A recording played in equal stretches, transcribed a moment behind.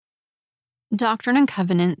Doctrine and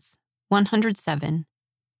Covenants 107.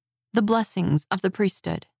 The Blessings of the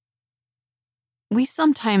Priesthood. We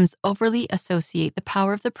sometimes overly associate the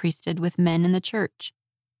power of the priesthood with men in the church.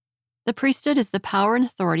 The priesthood is the power and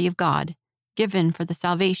authority of God, given for the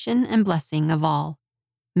salvation and blessing of all,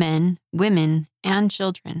 men, women, and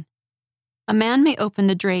children. A man may open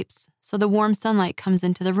the drapes so the warm sunlight comes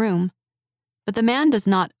into the room, but the man does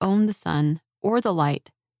not own the sun or the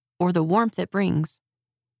light or the warmth it brings.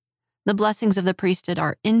 The blessings of the priesthood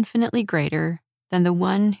are infinitely greater than the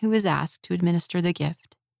one who is asked to administer the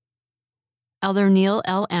gift. Elder Neil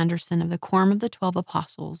L. Anderson of the Quorum of the 12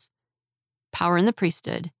 Apostles, Power in the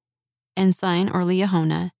Priesthood, Ensign or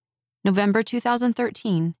Liahona, November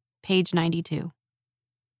 2013, page 92.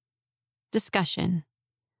 Discussion.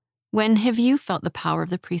 When have you felt the power of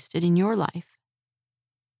the priesthood in your life?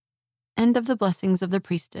 End of the Blessings of the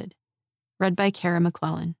Priesthood, read by Kara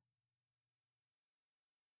McClellan.